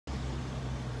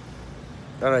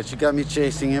Alright, you got me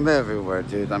chasing him everywhere,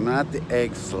 dude. I'm not the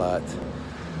egg slut.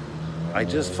 I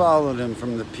just followed him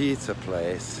from the pizza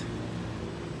place.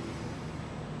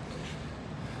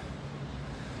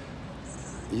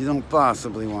 You don't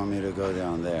possibly want me to go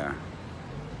down there.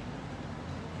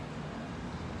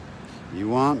 You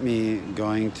want me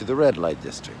going to the red light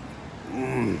district.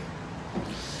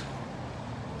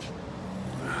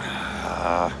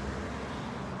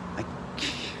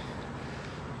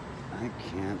 I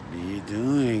can't be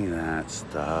doing that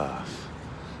stuff.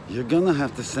 You're gonna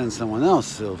have to send someone else,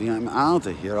 Sylvie. I'm out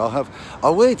of here.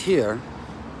 I'll wait here.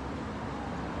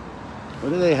 What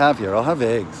do they have here? I'll have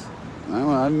eggs.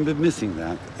 I've been missing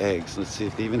that. Eggs. Let's see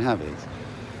if they even have eggs.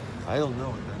 I don't know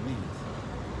what that means.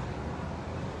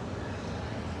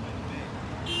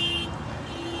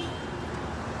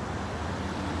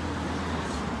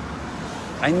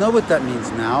 I know what that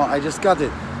means now. I just got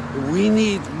it. We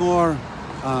need more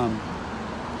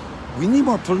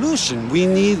pollution. We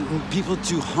need people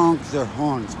to honk their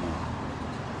horns more.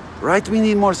 Right? We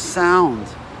need more sound.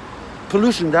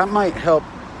 Pollution, that might help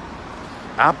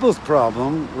Apple's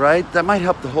problem, right? That might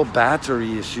help the whole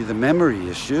battery issue, the memory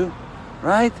issue,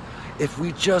 right? If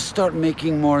we just start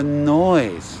making more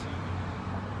noise.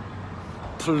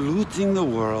 Polluting the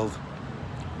world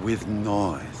with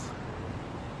noise.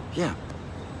 Yeah.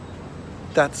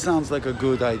 That sounds like a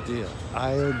good idea.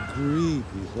 I agree,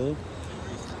 people.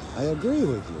 I agree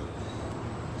with you.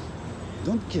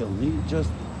 Don't kill me,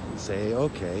 just say,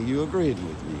 okay, you agreed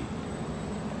with me.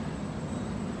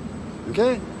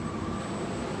 Okay?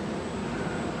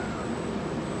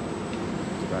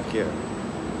 Back here.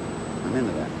 I'm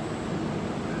into that.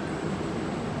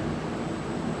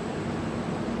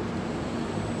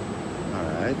 All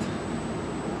right.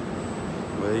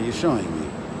 What are you showing me?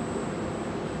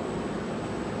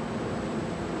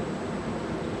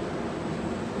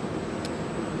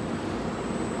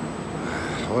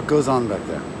 What goes on back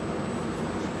there?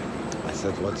 I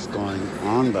said, what's going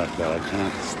on back there? I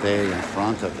can't stay in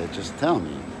front of it. Just tell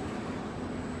me.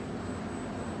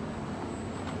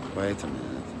 Wait a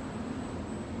minute.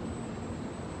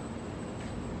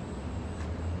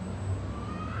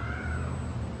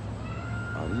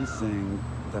 Are you saying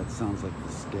that sounds like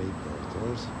the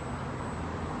skateboarders?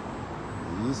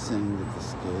 Are you saying that the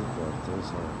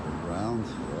skateboarders are around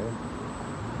here?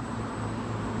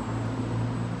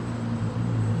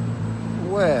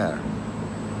 Where?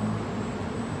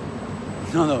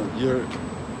 No,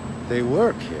 they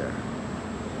work here.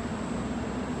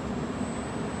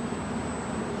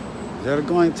 They're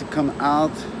going to come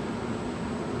out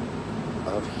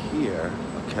of here,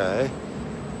 okay?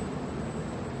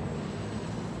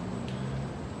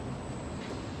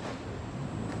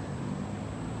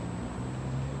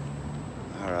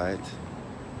 All right.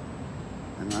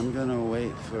 And I'm gonna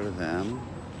wait for them.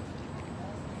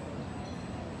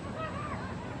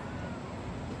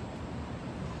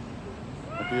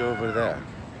 I'll be over there.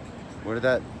 Where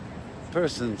that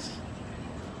person's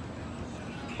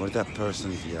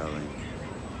yelling.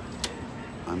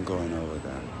 I'm going over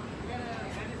there.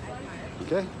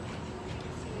 Okay?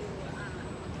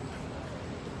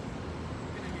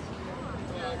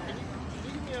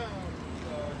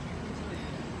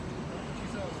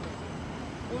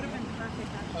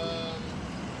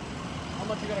 How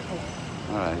much you gotta cost?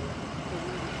 All right.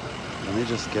 Let me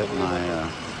just get my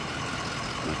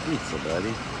pizza,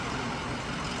 buddy.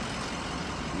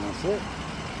 And that's it.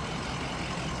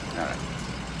 All right.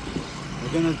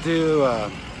 We're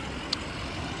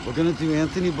gonna do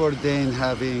Anthony Bourdain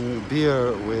having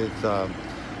beer with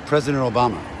President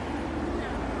Obama.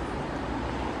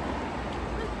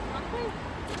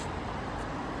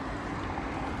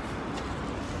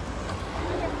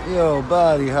 Yo,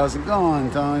 buddy, how's it going,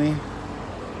 Tony?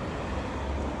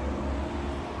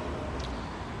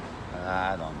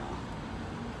 I don't know.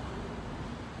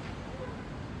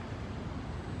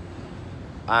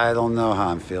 I don't know how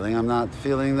I'm feeling. I'm not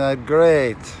feeling that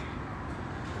great.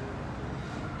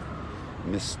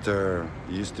 Mr.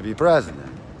 used to be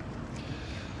president.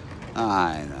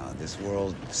 I know, this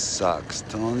world sucks,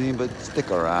 Tony, but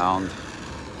stick around.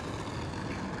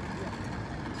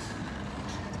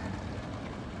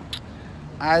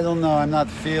 I don't know, I'm not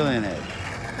feeling it.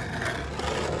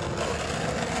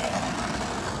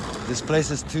 This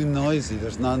place is too noisy,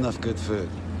 there's not enough good food.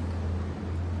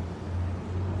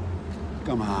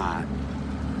 Come on.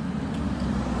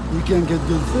 You can't get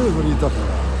good food, what are you talking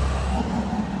about?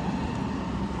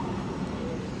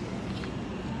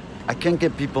 I can't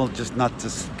get people just not to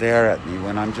stare at me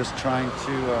when I'm just trying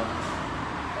to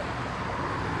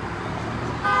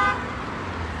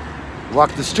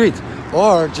walk the street.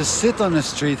 Or just sit on the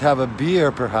street, have a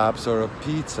beer perhaps, or a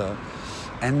pizza,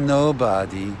 and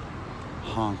nobody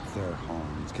honked their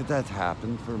horns. Could that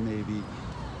happen for maybe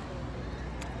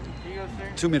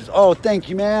 2 minutes? Oh, thank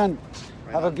you, man.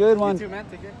 Right Have on. a good one. You too, man.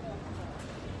 Take care.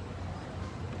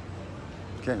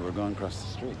 Okay, we're going across the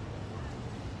street.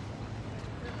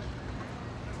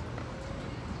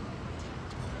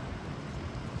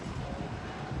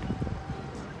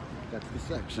 That's the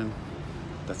section.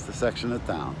 That's the section of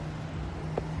town.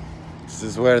 This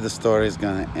is where the story is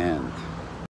gonna end.